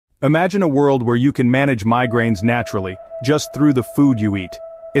Imagine a world where you can manage migraines naturally, just through the food you eat.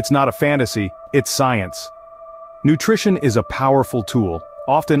 It's not a fantasy, it's science. Nutrition is a powerful tool,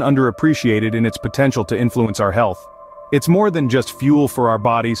 often underappreciated in its potential to influence our health. It's more than just fuel for our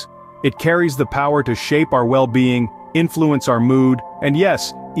bodies. It carries the power to shape our well-being, influence our mood, and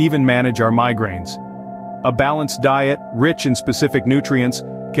yes, even manage our migraines. A balanced diet, rich in specific nutrients,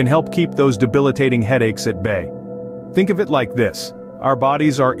 can help keep those debilitating headaches at bay. Think of it like this. Our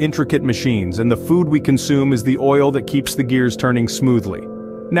bodies are intricate machines, and the food we consume is the oil that keeps the gears turning smoothly.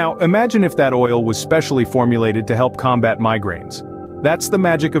 Now, imagine if that oil was specially formulated to help combat migraines. That's the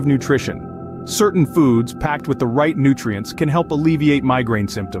magic of nutrition. Certain foods, packed with the right nutrients, can help alleviate migraine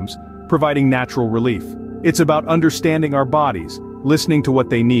symptoms, providing natural relief. It's about understanding our bodies, listening to what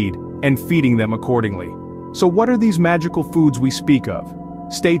they need, and feeding them accordingly. So what are these magical foods we speak of?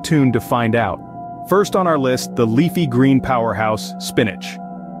 Stay tuned to find out. First on our list, the leafy green powerhouse, spinach.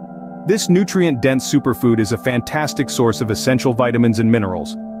 This nutrient-dense superfood is a fantastic source of essential vitamins and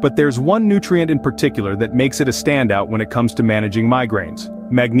minerals, but there's one nutrient in particular that makes it a standout when it comes to managing migraines: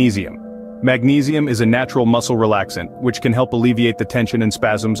 magnesium. Magnesium is a natural muscle relaxant, which can help alleviate the tension and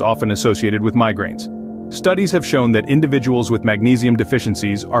spasms often associated with migraines. Studies have shown that individuals with magnesium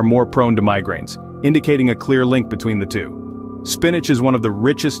deficiencies are more prone to migraines, indicating a clear link between the two. Spinach is one of the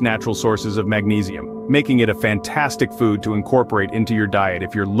richest natural sources of magnesium, making it a fantastic food to incorporate into your diet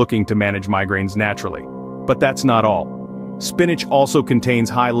if you're looking to manage migraines naturally. But that's not all. Spinach also contains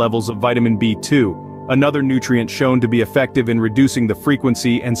high levels of vitamin B2, another nutrient shown to be effective in reducing the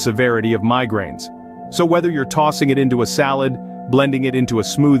frequency and severity of migraines. So whether you're tossing it into a salad, blending it into a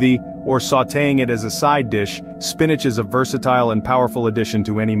smoothie, or sautéing it as a side dish, spinach is a versatile and powerful addition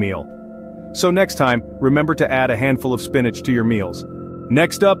to any meal. So next time, remember to add a handful of spinach to your meals.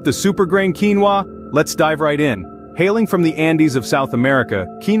 Next up, the super grain quinoa. Let's dive right in. Hailing from the Andes of South America,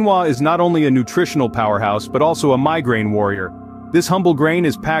 quinoa is not only a nutritional powerhouse but also a migraine warrior. This humble grain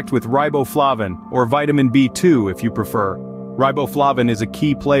is packed with riboflavin, or vitamin B2 if you prefer. Riboflavin is a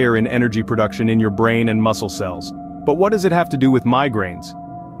key player in energy production in your brain and muscle cells. But what does it have to do with migraines?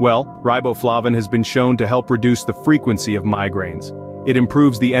 Well, riboflavin has been shown to help reduce the frequency of migraines. It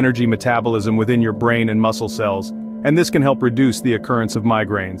improves the energy metabolism within your brain and muscle cells, and this can help reduce the occurrence of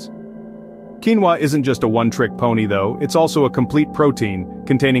migraines. Quinoa isn't just a one-trick pony though, it's also a complete protein,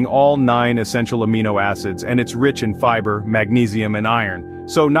 containing all 9 essential amino acids, and it's rich in fiber, magnesium, and iron.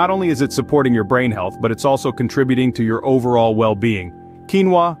 So not only is it supporting your brain health, but it's also contributing to your overall well-being.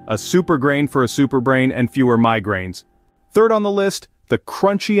 Quinoa, a super grain for a super brain and fewer migraines. Third on the list, the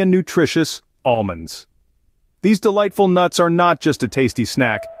crunchy and nutritious almonds. These delightful nuts are not just a tasty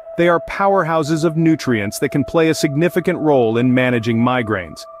snack, they are powerhouses of nutrients that can play a significant role in managing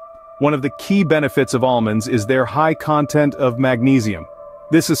migraines. One of the key benefits of almonds is their high content of magnesium.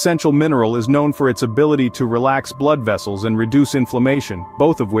 This essential mineral is known for its ability to relax blood vessels and reduce inflammation,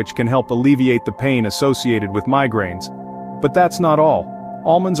 both of which can help alleviate the pain associated with migraines. But that's not all.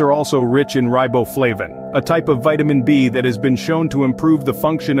 Almonds are also rich in riboflavin, a type of vitamin B that has been shown to improve the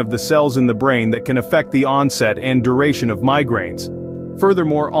function of the cells in the brain that can affect the onset and duration of migraines.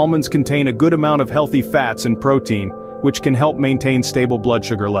 Furthermore, almonds contain a good amount of healthy fats and protein, which can help maintain stable blood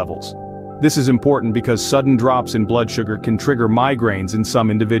sugar levels. This is important because sudden drops in blood sugar can trigger migraines in some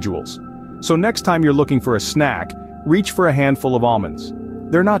individuals. So next time you're looking for a snack, reach for a handful of almonds.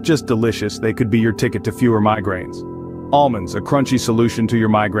 They're not just delicious, they could be your ticket to fewer migraines. Almonds, a crunchy solution to your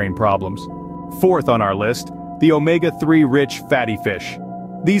migraine problems. Fourth on our list, the omega-3 rich fatty fish.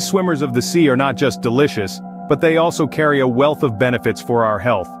 These swimmers of the sea are not just delicious, but they also carry a wealth of benefits for our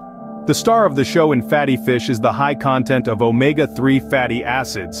health. The star of the show in fatty fish is the high content of omega-3 fatty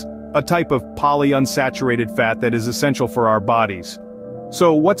acids, a type of polyunsaturated fat that is essential for our bodies.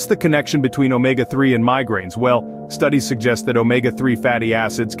 So what's the connection between omega-3 and migraines? Well, studies suggest that omega-3 fatty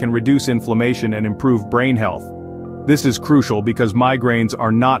acids can reduce inflammation and improve brain health. This is crucial because migraines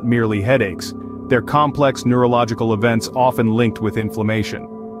are not merely headaches, they're complex neurological events often linked with inflammation.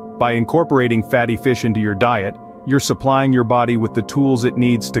 By incorporating fatty fish into your diet, you're supplying your body with the tools it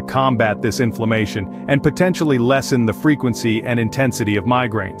needs to combat this inflammation and potentially lessen the frequency and intensity of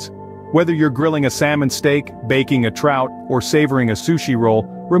migraines. Whether you're grilling a salmon steak, baking a trout, or savoring a sushi roll,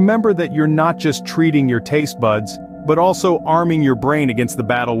 remember that you're not just treating your taste buds, but also arming your brain against the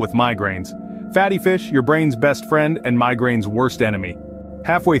battle with migraines. Fatty fish, your brain's best friend and migraine's worst enemy.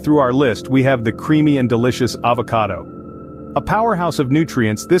 Halfway through our list, we have the creamy and delicious avocado. A powerhouse of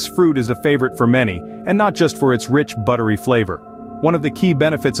nutrients, this fruit is a favorite for many, and not just for its rich, buttery flavor. One of the key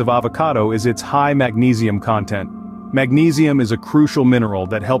benefits of avocado is its high magnesium content. Magnesium is a crucial mineral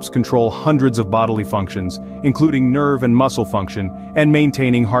that helps control hundreds of bodily functions, including nerve and muscle function, and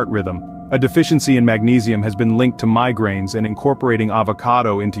maintaining heart rhythm. A deficiency in magnesium has been linked to migraines, and incorporating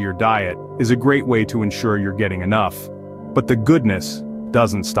avocado into your diet is a great way to ensure you're getting enough. But the goodness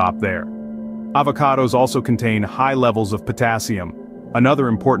doesn't stop there. Avocados also contain high levels of potassium, another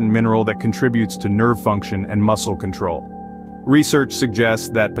important mineral that contributes to nerve function and muscle control. Research suggests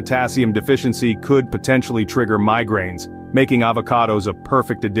that potassium deficiency could potentially trigger migraines, making avocados a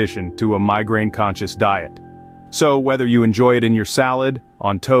perfect addition to a migraine-conscious diet. So whether you enjoy it in your salad,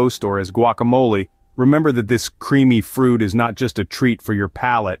 on toast, or as guacamole, remember that this creamy fruit is not just a treat for your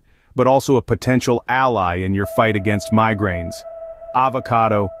palate, but also a potential ally in your fight against migraines.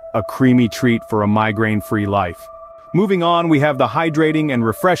 Avocado, a creamy treat for a migraine-free life. Moving on, we have the hydrating and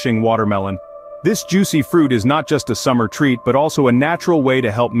refreshing watermelon. This juicy fruit is not just a summer treat but also a natural way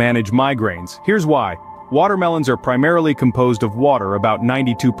to help manage migraines. Here's why. Watermelons are primarily composed of water, about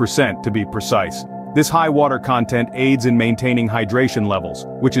 92% to be precise. This high water content aids in maintaining hydration levels,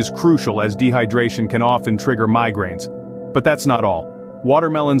 which is crucial as dehydration can often trigger migraines. But that's not all.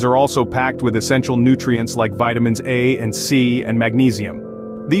 Watermelons are also packed with essential nutrients like vitamins A and C and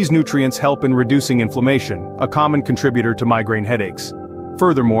magnesium. These nutrients help in reducing inflammation, a common contributor to migraine headaches.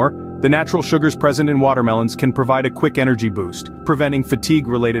 Furthermore, the natural sugars present in watermelons can provide a quick energy boost, preventing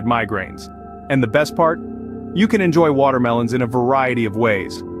fatigue-related migraines. And the best part? You can enjoy watermelons in a variety of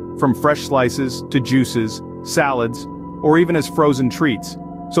ways, from fresh slices to juices, salads, or even as frozen treats.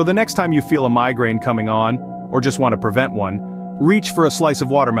 So the next time you feel a migraine coming on, or just want to prevent one, reach for a slice of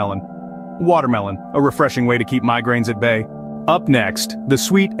watermelon. Watermelon, a refreshing way to keep migraines at bay. Up next, the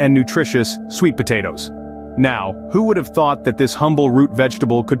sweet and nutritious sweet potatoes. Now, who would have thought that this humble root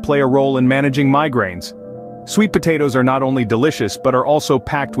vegetable could play a role in managing migraines? Sweet potatoes are not only delicious but are also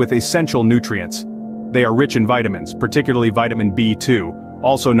packed with essential nutrients. They are rich in vitamins, particularly vitamin B2,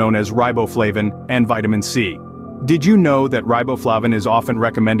 also known as riboflavin, and vitamin C. Did you know that riboflavin is often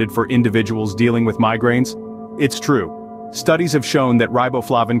recommended for individuals dealing with migraines? It's true. Studies have shown that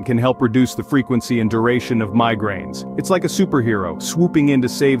riboflavin can help reduce the frequency and duration of migraines. It's like a superhero, swooping in to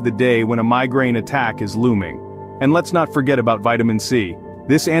save the day when a migraine attack is looming. And let's not forget about vitamin C.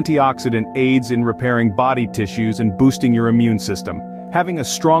 This antioxidant aids in repairing body tissues and boosting your immune system. Having a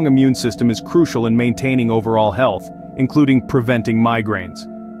strong immune system is crucial in maintaining overall health, including preventing migraines.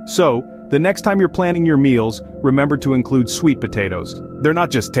 So, the next time you're planning your meals, remember to include sweet potatoes. They're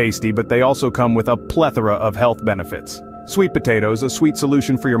not just tasty, but they also come with a plethora of health benefits. Sweet potatoes, a sweet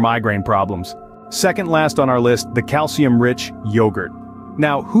solution for your migraine problems. Second last on our list, the calcium-rich yogurt.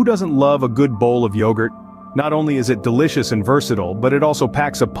 Now, who doesn't love a good bowl of yogurt? Not only is it delicious and versatile, but it also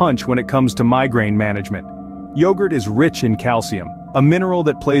packs a punch when it comes to migraine management. Yogurt is rich in calcium, a mineral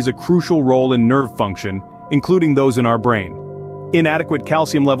that plays a crucial role in nerve function, including those in our brain. Inadequate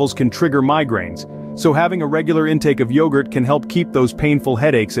calcium levels can trigger migraines, so having a regular intake of yogurt can help keep those painful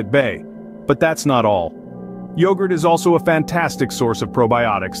headaches at bay. But that's not all. Yogurt is also a fantastic source of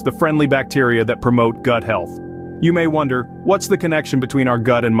probiotics, the friendly bacteria that promote gut health. You may wonder, what's the connection between our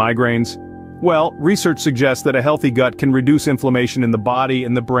gut and migraines? Well, research suggests that a healthy gut can reduce inflammation in the body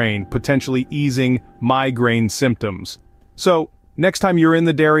and the brain, potentially easing migraine symptoms. So, next time you're in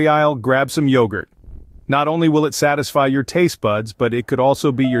the dairy aisle, grab some yogurt. Not only will it satisfy your taste buds, but it could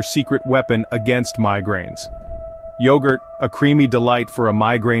also be your secret weapon against migraines. Yogurt, a creamy delight for a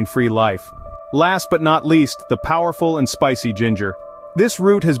migraine-free life. Last but not least, the powerful and spicy ginger. This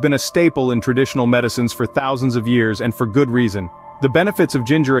root has been a staple in traditional medicines for thousands of years, and for good reason. The benefits of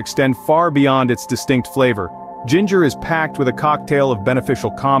ginger extend far beyond its distinct flavor. Ginger is packed with a cocktail of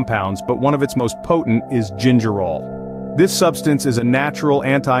beneficial compounds, but one of its most potent is gingerol. This substance is a natural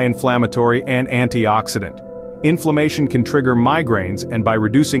anti-inflammatory and antioxidant. Inflammation can trigger migraines, and by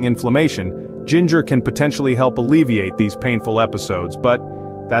reducing inflammation, ginger can potentially help alleviate these painful episodes, but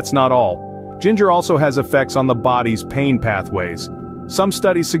that's not all. Ginger also has effects on the body's pain pathways. Some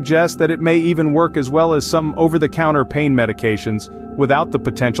studies suggest that it may even work as well as some over-the-counter pain medications without the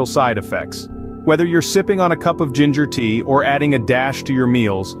potential side effects. Whether you're sipping on a cup of ginger tea or adding a dash to your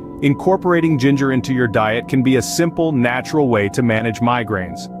meals, incorporating ginger into your diet can be a simple, natural way to manage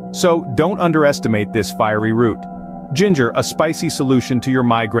migraines. So, don't underestimate this fiery root. Ginger, a spicy solution to your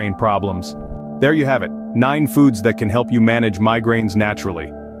migraine problems. There you have it, 9 foods that can help you manage migraines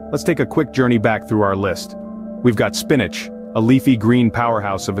naturally. Let's take a quick journey back through our list. We've got spinach, a leafy green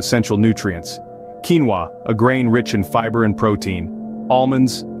powerhouse of essential nutrients. Quinoa, a grain rich in fiber and protein.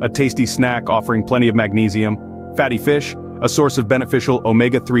 Almonds, a tasty snack offering plenty of magnesium. Fatty fish, a source of beneficial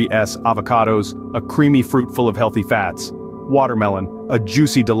omega-3s. Avocados, a creamy fruit full of healthy fats. Watermelon, a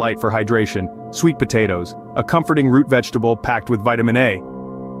juicy delight for hydration. Sweet potatoes, a comforting root vegetable packed with vitamin A.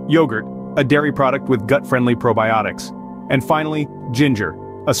 Yogurt, a dairy product with gut-friendly probiotics. And finally, ginger,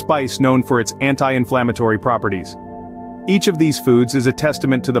 a spice known for its anti-inflammatory properties. Each of these foods is a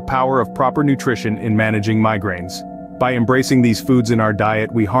testament to the power of proper nutrition in managing migraines. By embracing these foods in our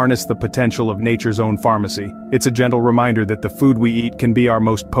diet, we harness the potential of nature's own pharmacy. It's a gentle reminder that the food we eat can be our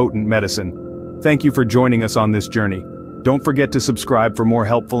most potent medicine. Thank you for joining us on this journey. Don't forget to subscribe for more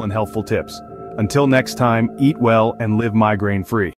helpful and healthful tips. Until next time, eat well and live migraine-free.